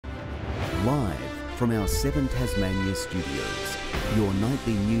Live from our 7 Tasmania studios, your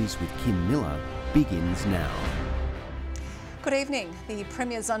nightly news with Kim Miller begins now. Good evening. The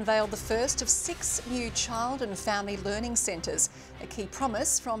Premier's unveiled the first of 6 new child and family learning centres, a key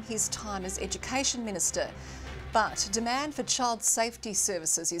promise from his time as Education Minister. But demand for child safety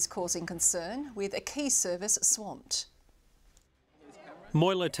services is causing concern, with a key service swamped.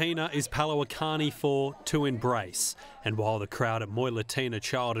 Moi Latina is Palawakani for to embrace, and while the crowd at Moi Latina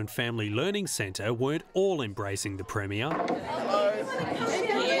Child and Family Learning Centre weren't all embracing the Premier,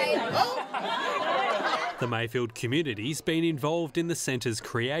 the Mayfield community's been involved in the centre's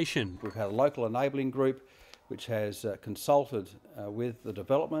creation. We've had a local enabling group which has consulted with the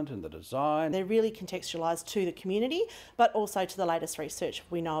development and the design. They're really contextualised to the community, but also to the latest research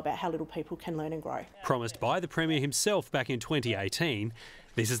we know about how little people can learn and grow. Promised by the Premier himself back in 2018,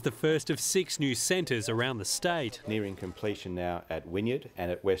 this is the first of 6 new centres around the state. Nearing completion now at Wynyard and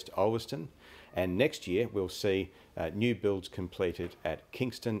at West Ulverston, and next year we'll see new builds completed at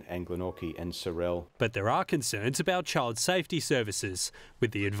Kingston and Glenorchy and Sorell. But there are concerns about child safety services, with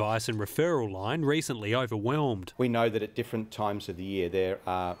the advice and referral line recently overwhelmed. We know that at different times of the year there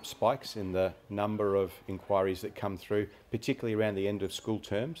are spikes in the number of inquiries that come through, particularly around the end of school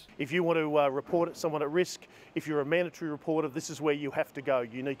terms. If you want to report someone at risk, if you're a mandatory reporter, this is where you have to go.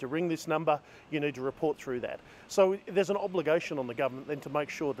 You need to ring this number, you need to report through that. So there's an obligation on the government then to make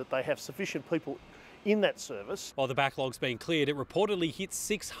sure that they have sufficient people in that service. While the backlog's been cleared, it reportedly hit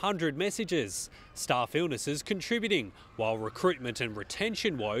 600 messages. Staff illnesses contributing, while recruitment and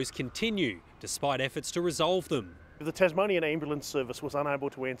retention woes continue, despite efforts to resolve them. If the Tasmanian Ambulance Service was unable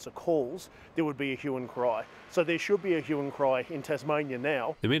to answer calls, there would be a hue and cry. So there should be a hue and cry in Tasmania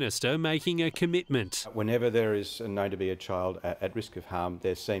now. The Minister making a commitment. Whenever there is known to be a child at risk of harm,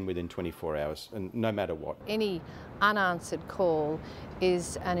 they're seen within 24 hours, and no matter what. Any unanswered call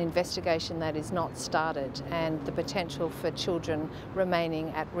is an investigation that is not started, and the potential for children remaining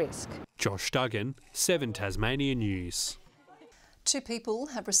at risk. Josh Duggan, 7 Tasmania News. 2 people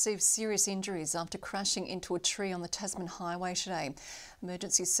have received serious injuries after crashing into a tree on the Tasman Highway today.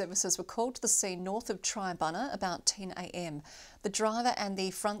 Emergency services were called to the scene north of Triabunna about 10 a.m. The driver and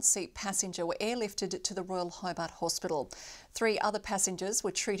the front seat passenger were airlifted to the Royal Hobart Hospital. 3 other passengers were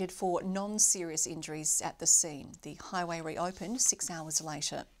treated for non-serious injuries at the scene. The highway reopened 6 hours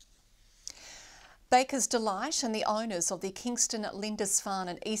later. Baker's Delight and the owners of the Kingston, Lindisfarne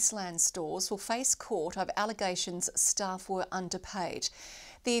and Eastland stores will face court over allegations staff were underpaid.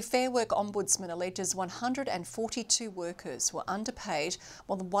 The Fair Work Ombudsman alleges 142 workers were underpaid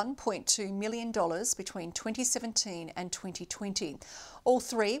more than $1.2 million between 2017 and 2020. All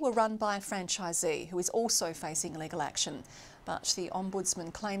 3 were run by a franchisee who is also facing legal action. But the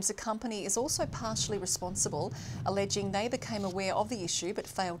Ombudsman claims the company is also partially responsible, alleging they became aware of the issue but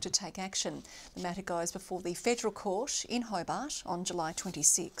failed to take action. The matter goes before the Federal Court in Hobart on July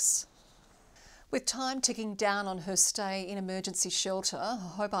 26. With time ticking down on her stay in emergency shelter, a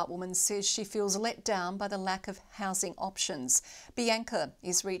Hobart woman says she feels let down by the lack of housing options. Bianca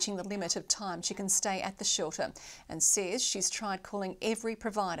is reaching the limit of time she can stay at the shelter and says she's tried calling every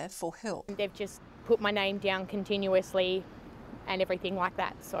provider for help. They've just put my name down continuously and everything like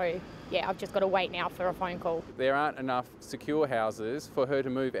that. So yeah, I've just got to wait now for a phone call. There aren't enough secure houses for her to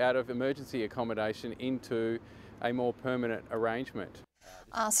move out of emergency accommodation into a more permanent arrangement.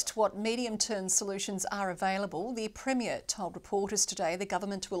 Asked what medium-term solutions are available, the Premier told reporters today the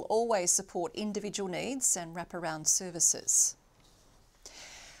government will always support individual needs and wraparound services.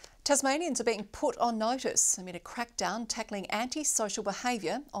 Tasmanians are being put on notice amid a crackdown tackling antisocial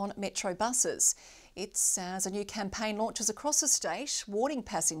behaviour on metro buses. It's as a new campaign launches across the state, warning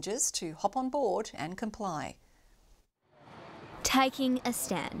passengers to hop on board and comply. Taking a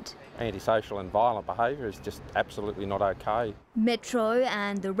stand. Antisocial and violent behaviour is just absolutely not okay. Metro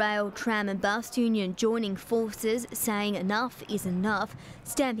and the Rail, Tram and Bus Union joining forces, saying enough is enough,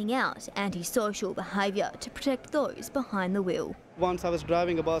 stamping out antisocial behaviour to protect those behind the wheel. Once I was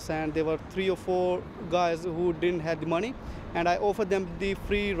driving a bus and there were 3 or 4 guys who didn't have the money, and I offered them the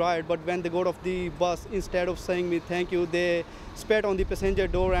free ride, but when they got off the bus, instead of saying me thank you, they spat on the passenger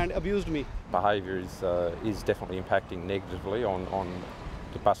door and abused me. Behaviour is definitely impacting negatively on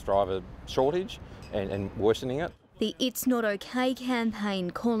the bus driver shortage and worsening it. The It's Not OK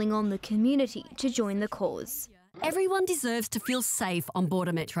campaign calling on the community to join the cause. Everyone deserves to feel safe on board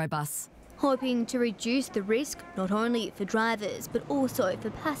a metro bus. Hoping to reduce the risk not only for drivers but also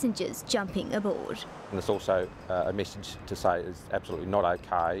for passengers jumping aboard. And it's also a message to say it's absolutely not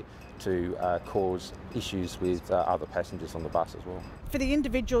okay to cause issues with other passengers on the bus as well. for the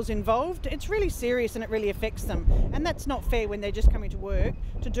individuals involved, it's really serious and it really affects them. And that's not fair when they're just coming to work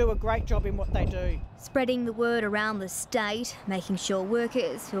to do a great job in what they do. Spreading the word around the state, making sure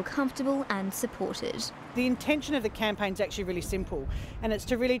workers feel comfortable and supported. The intention of the campaign is actually really simple, and it's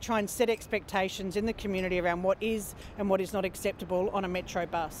to really try and set expectations in the community around what is and what is not acceptable on a metro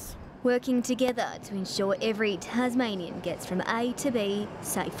bus. Working together to ensure every Tasmanian gets from A to B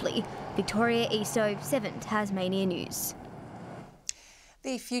safely. Victoria Easto, 7 Tasmania News.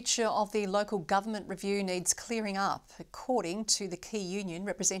 The future of the local government review needs clearing up, according to the key union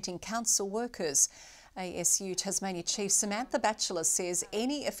representing council workers. ASU Tasmania Chief Samantha Batchelor says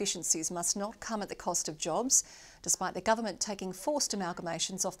any efficiencies must not come at the cost of jobs, despite the government taking forced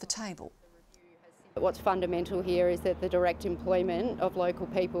amalgamations off the table. What's fundamental here is that the direct employment of local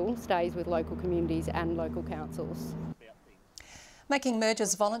people stays with local communities and local councils. Making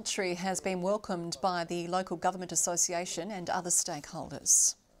mergers voluntary has been welcomed by the Local Government Association and other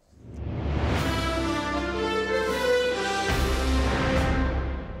stakeholders.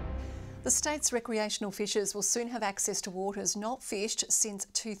 The state's recreational fishers will soon have access to waters not fished since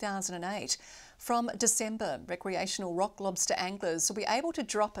 2008. From December, recreational rock lobster anglers will be able to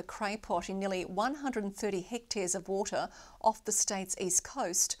drop a cray pot in nearly 130 hectares of water off the state's east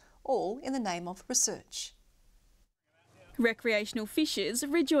coast, all in the name of research. Recreational fishers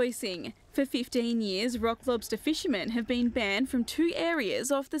rejoicing. For 15 years, rock lobster fishermen have been banned from 2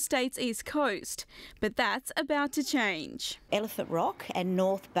 areas off the state's east coast, but that's about to change. Elephant Rock and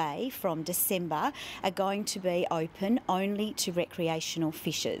North Bay from December are going to be open only to recreational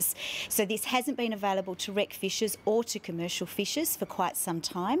fishers. So this hasn't been available to rec fishers or to commercial fishers for quite some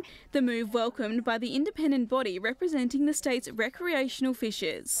time. The move welcomed by the independent body representing the state's recreational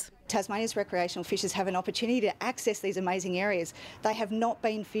fishers. Tasmania's recreational fishers have an opportunity to access these amazing areas. They have not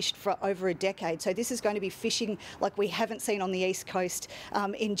been fished for over a decade, so this is going to be fishing like we haven't seen on the east coast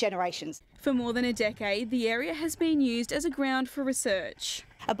in generations. For more than a decade, the area has been used as a ground for research.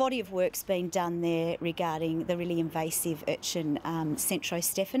 A body of work's been done there regarding the really invasive urchin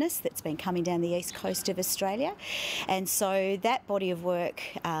Centrostephanus that's been coming down the east coast of Australia. And so that body of work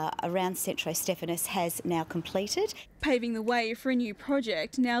around Centrostephanus has now completed. Paving the way for a new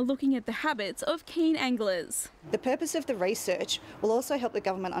project now looking at the habits of keen anglers. The purpose of the research will also help the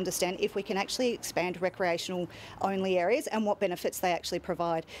government understand if we can actually expand recreational only areas and what benefits they actually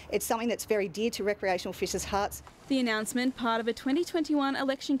provide. It's something that's very dear to recreational fishers' hearts. The announcement part of a 2021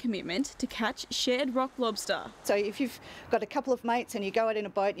 election commitment to catch shared rock lobster. So if you've got a couple of mates and you go out in a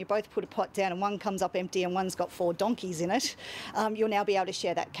boat and you both put a pot down and one comes up empty and one's got 4 donkeys in it, you'll now be able to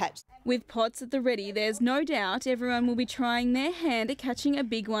share that catch. With pots at the ready, there's no doubt everyone will be trying their hand at catching a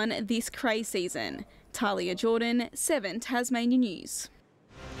big one this cray season. Talia Jordan, 7 Tasmania News.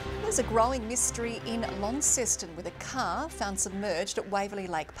 There's a growing mystery in Launceston with a car found submerged at Waverley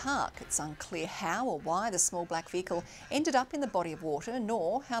Lake Park. It's unclear how or why the small black vehicle ended up in the body of water,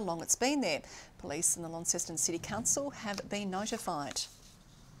 nor how long it's been there. Police and the Launceston City Council have been notified.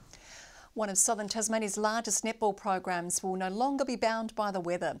 One of Southern Tasmania's largest netball programs will no longer be bound by the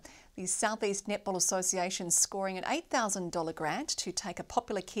weather. The South East Netball Association is scoring an $8,000 grant to take a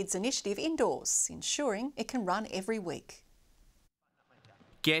popular kids initiative indoors, ensuring it can run every week.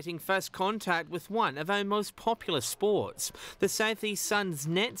 Getting first contact with one of our most popular sports. The South East Sun's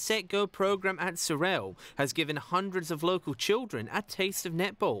Net Set Go program at Sorrel has given hundreds of local children a taste of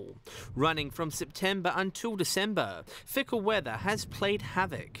netball. Running from September until December, fickle weather has played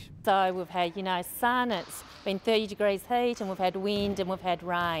havoc. So we've had, sun, it's been 30 degrees heat, and we've had wind and we've had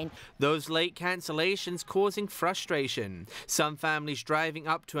rain. Those late cancellations causing frustration. Some families driving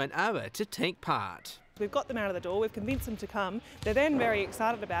up to an hour to take part. We've got them out of the door, we've convinced them to come, they're then very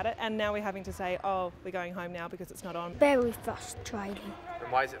excited about it, and now we're having to say, oh, we're going home now because it's not on. Very frustrating.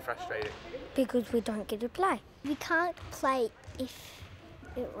 And why is it frustrating? Because we don't get to play. We can't play if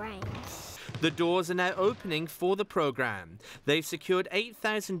it rains. The doors are now opening for the programme. They've secured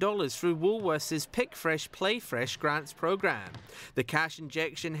 $8,000 through Woolworths' Pick Fresh, Play Fresh grants programme. The cash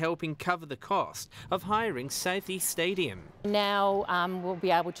injection helping cover the cost of hiring South East Stadium. Now we'll be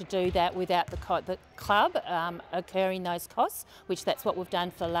able to do that without the club incurring those costs, which that's what we've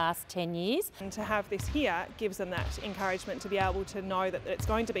done for the last 10 years. And to have this here gives them that encouragement to be able to know that it's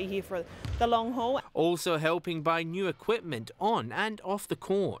going to be here for the long haul. Also helping buy new equipment on and off the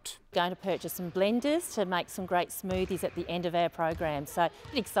court. Going to purchase some blenders to make some great smoothies at the end of our program, so I'm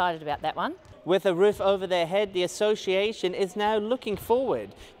excited about that one. With a roof over their head, the association is now looking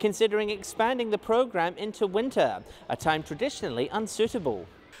forward, considering expanding the program into winter, a time traditionally unsuitable.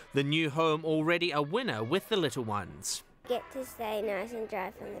 The new home already a winner with the little ones. Get to stay nice and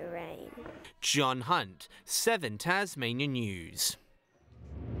dry from the rain. John Hunt, 7 Tasmania News.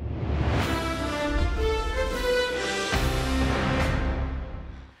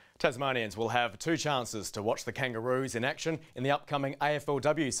 Tasmanians will have 2 chances to watch the Kangaroos in action in the upcoming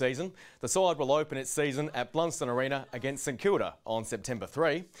AFLW season. The side will open its season at Blunston Arena against St Kilda on September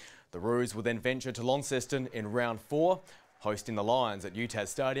 3. The Roos will then venture to Launceston in round 4, hosting the Lions at UTAS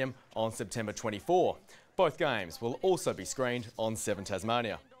Stadium on September 24. Both games will also be screened on 7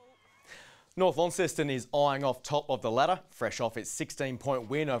 Tasmania. North Launceston is eyeing off top of the ladder, fresh off its 16-point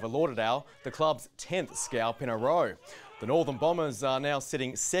win over Lauderdale, the club's 10th scalp in a row. The Northern Bombers are now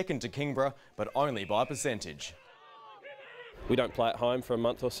sitting second to Kingborough, but only by percentage. We don't play at home for a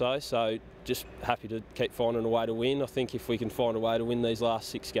month or so just happy to keep finding a way to win. I think if we can find a way to win these last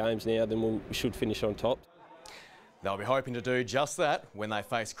 6 games now, then we should finish on top. They'll be hoping to do just that when they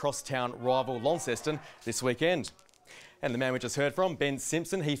face crosstown rival Launceston this weekend. And the man we just heard from, Ben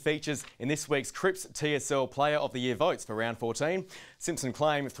Simpson, he features in this week's Cripps TSL Player of the Year votes for round 14. Simpson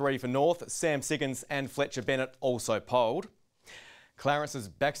claimed 3 for North, Sam Siggins and Fletcher Bennett also polled. Clarence's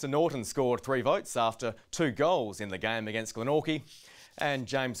Baxter Norton scored 3 votes after 2 goals in the game against Glenorchy. And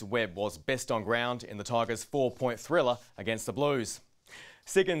James Webb was best on ground in the Tigers' 4-point thriller against the Blues.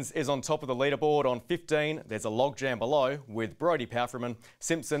 Siggins is on top of the leaderboard on 15. There's a logjam below with Brodie Powerfriman,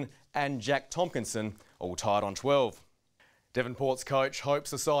 Simpson and Jack Tompkinson all tied on 12. Devonport's coach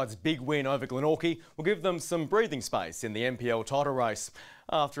hopes the side's big win over Glenorchy will give them some breathing space in the NPL title race.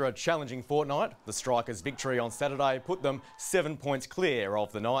 After a challenging fortnight, the Strikers' victory on Saturday put them 7 points clear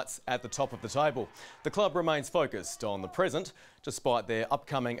of the Knights at the top of the table. The club remains focused on the present, despite their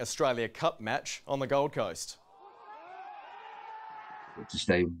upcoming Australia Cup match on the Gold Coast. To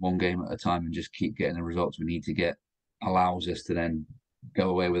stay one game at a time and just keep getting the results we need to get allows us to then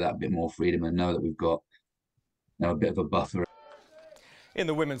go away with that bit more freedom and know that we've got a bit of a buffer. In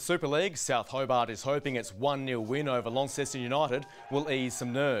the Women's Super League, South Hobart is hoping its 1-0 win over Launceston United will ease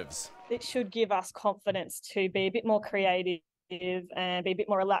some nerves. It should give us confidence to be a bit more creative and be a bit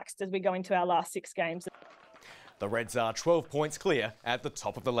more relaxed as we go into our last 6 games. The Reds are 12 points clear at the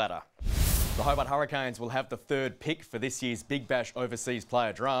top of the ladder. The Hobart Hurricanes will have the 3rd pick for this year's Big Bash Overseas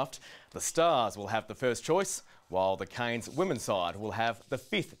Player Draft. The Stars will have the first choice, while the Canes women's side will have the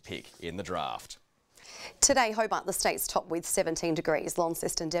 5th pick in the draft. Today, Hobart, the state's top with 17 degrees,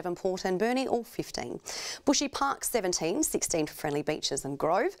 Launceston, Devonport and Burnie all 15. Bushy Park 17, 16 for Friendly Beaches and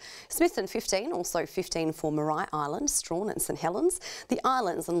Grove. Smithton 15, also 15 for Marai Island, Strawn and St Helens. The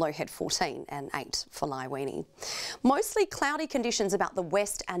Islands and Lowhead 14 and 8 for Lyweenie. Mostly cloudy conditions about the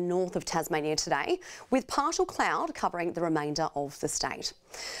west and north of Tasmania today, with partial cloud covering the remainder of the state.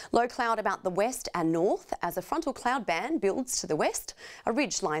 Low cloud about the west and north as a frontal cloud band builds to the west. A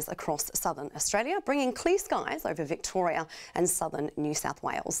ridge lies across southern Australia, bringing clear skies over Victoria and southern New South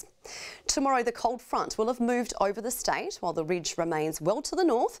Wales. Tomorrow the cold front will have moved over the state while the ridge remains well to the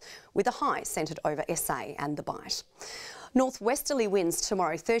north, with a high centred over SA and the Bight. Northwesterly winds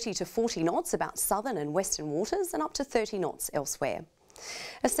tomorrow 30 to 40 knots about southern and western waters and up to 30 knots elsewhere.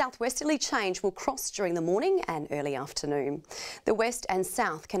 A southwesterly change will cross during the morning and early afternoon. The west and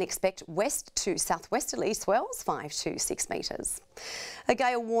south can expect west to southwesterly swells 5 to 6 metres. A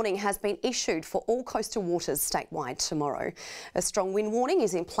gale warning has been issued for all coastal waters statewide tomorrow. A strong wind warning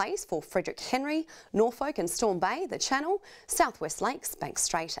is in place for Frederick Henry, Norfolk and Storm Bay, the Channel, Southwest Lakes, Banks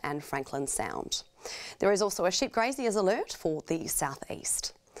Strait and Franklin Sound. There is also a sheep graziers alert for the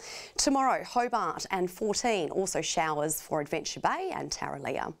southeast. Tomorrow, Hobart and 14, also showers for Adventure Bay and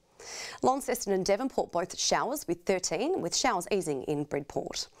Tarraleah. Launceston and Devonport both showers with 13, with showers easing in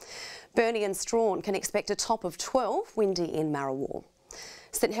Bridport. Burnie and Strawn can expect a top of 12, windy in Marrawar.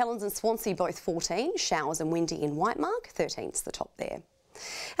 St Helens and Swansea both 14, showers and windy in Whitemark, 13's the top there.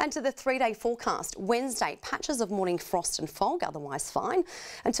 And to the 3-day forecast, Wednesday, patches of morning frost and fog, otherwise fine,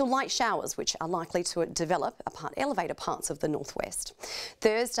 until light showers which are likely to develop about elevated parts of the northwest.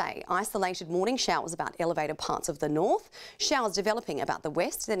 Thursday, isolated morning showers about elevated parts of the north, showers developing about the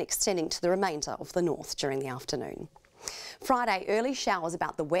west, then extending to the remainder of the north during the afternoon. Friday, early showers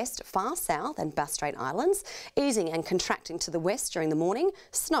about the west, far south and Bass Strait Islands, easing and contracting to the west during the morning,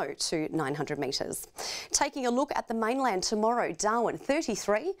 snow to 900 metres. Taking a look at the mainland tomorrow, Darwin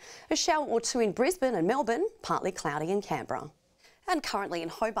 33, a shower or 2 in Brisbane and Melbourne, partly cloudy in Canberra. And currently in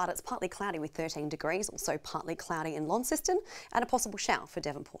Hobart, it's partly cloudy with 13 degrees, also partly cloudy in Launceston and a possible shower for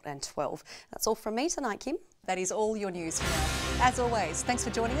Devonport and 12. That's all from me tonight, Kim. That is all your news for now. As always, thanks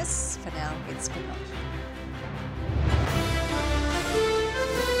for joining us. For now, it's good night.